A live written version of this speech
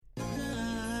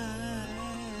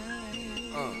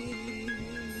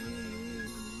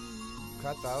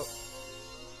Cutthroat.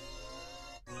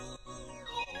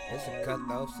 It's a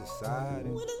cutthroat society.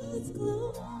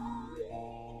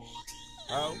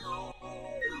 Oh,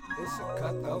 it's a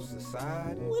cutthroat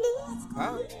society.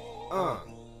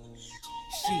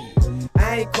 Shit,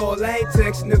 I ain't call, I ain't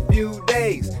texting a few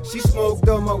days. She smoked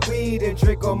on my weed and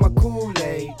drink on my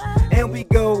Kool-Aid. And we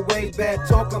go way back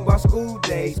talking about school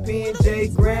days. P&J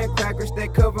graham crackers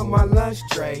that cover my lunch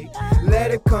tray.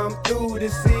 Let her come through to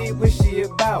see what she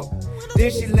about.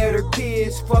 Then she let her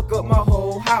kids fuck up my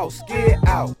whole house. Get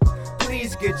out,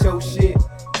 please get your shit.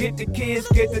 Get the kids,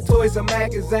 get the toys, a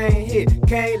magazine hit.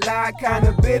 Can't lie,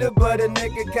 kinda bitter, but a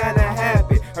nigga kinda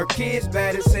happy. Her kids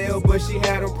bad as hell, but she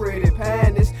had them pretty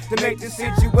panties. To make the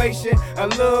situation a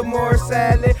little more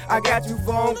sadly, I got 2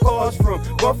 phone calls from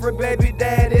both her baby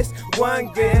daddies.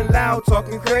 One getting loud,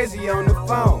 talking crazy on the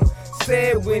phone.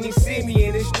 Said when he see me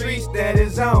in the streets that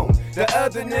is on. The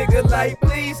other nigga like,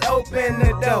 please open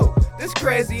the door. This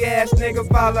crazy ass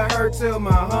nigga follow her to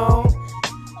my home.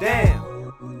 Damn.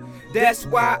 That's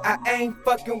why I ain't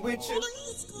fucking with you.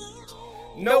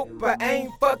 Nope, I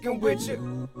ain't fucking with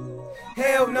you.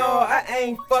 Hell no, I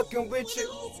ain't fucking with you.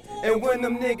 And when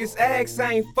them niggas ask,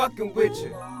 I ain't fucking with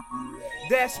you.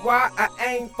 That's why I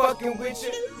ain't fucking with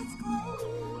you.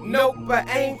 Nope, I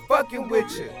ain't fucking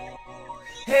with you.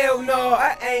 Hell no,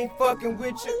 I ain't fucking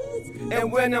with you.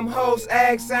 And when them hoes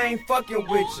ask, I ain't fucking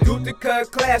with you. Do the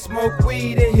cut class, smoke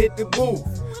weed and hit the booth.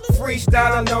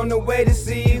 Freestyling on the way to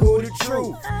see who the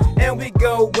truth. And we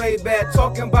go way back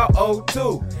talking about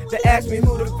 '02. They ask me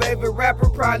who the favorite rapper,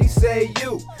 probably say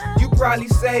you. You probably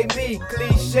say me,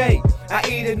 cliche. I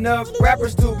eat enough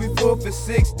rappers to be full for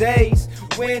 6 days.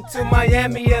 Went to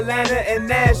Miami, Atlanta, and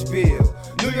Nashville.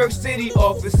 New York City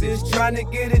offices trying to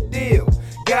get a deal.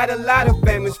 Got a lot of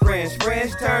famous friends,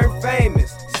 friends turned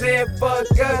famous. Said fuck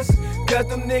us, cause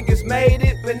them niggas made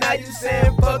it. But now you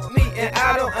saying fuck me and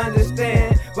I don't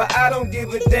understand. But I don't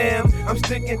give a damn, I'm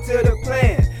sticking to the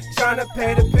plan. Trying to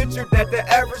paint a picture that the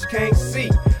average can't see.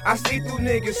 I see through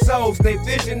niggas' souls, they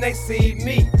vision, they see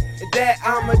me. That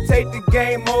I'ma take the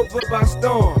game over by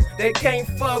storm. They can't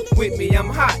fuck with me, I'm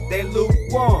hot, they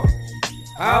lukewarm.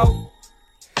 Oh,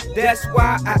 that's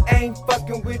why I ain't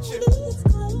fucking with you.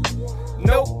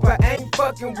 Nope, I ain't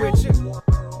fucking with you.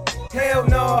 Hell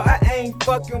no, I ain't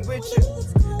fucking with you.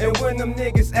 And when them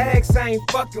niggas ask, I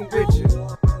ain't fucking with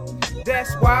you.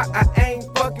 That's why I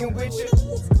ain't fucking with you.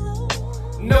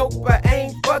 Nope, I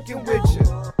ain't fucking with you.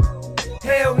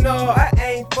 Hell no, I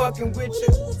ain't fucking with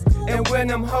you. And when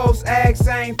them hoes ask,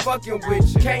 I ain't fucking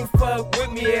with you. Can't fuck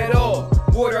with me at all.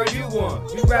 What are you on?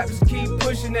 You rappers keep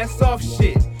pushing that soft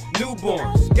shit.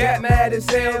 Newborns, got mad as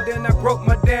hell, then I broke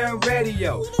my damn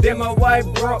radio. Then my wife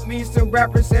brought me some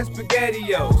rappers and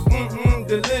SpaghettiOs.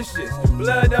 Delicious,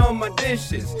 blood on my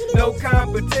dishes, no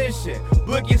competition.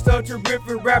 Boogie so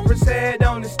terrific, rappers head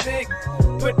on the stick.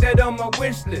 Put that on my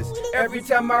wish list. Every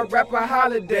time I rap a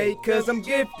holiday, cause I'm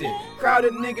gifted.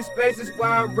 Crowded nigga spaces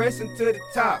while I'm racing to the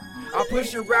top. I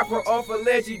push a rapper off a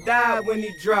ledge, he died when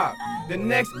he dropped. The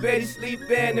next bed he sleep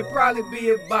in, it'll probably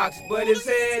be a box, but his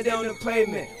head on the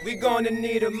pavement, we gonna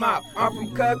need a mop. I'm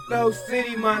from Cutthroat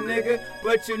City, my nigga,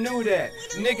 but you knew that.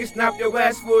 Niggas snap your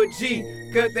ass for a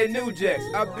G, cause they new jacks.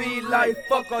 I be like,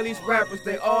 fuck all these rappers,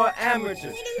 they all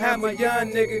amateurs. Have my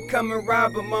young nigga come and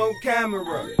rob them on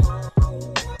camera.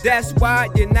 That's why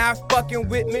you're not fucking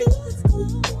with me.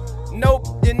 Nope,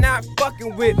 you're not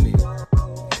fucking with me.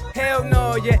 Hell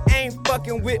no, you ain't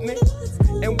fucking with me.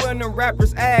 And when the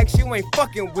rappers ask, you ain't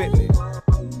fucking with me.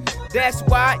 That's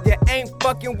why you ain't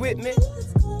fucking with me.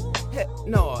 Hell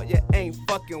no, you ain't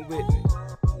fucking with me.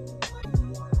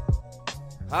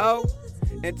 Oh,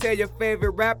 and tell your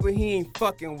favorite rapper he ain't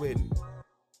fucking with me.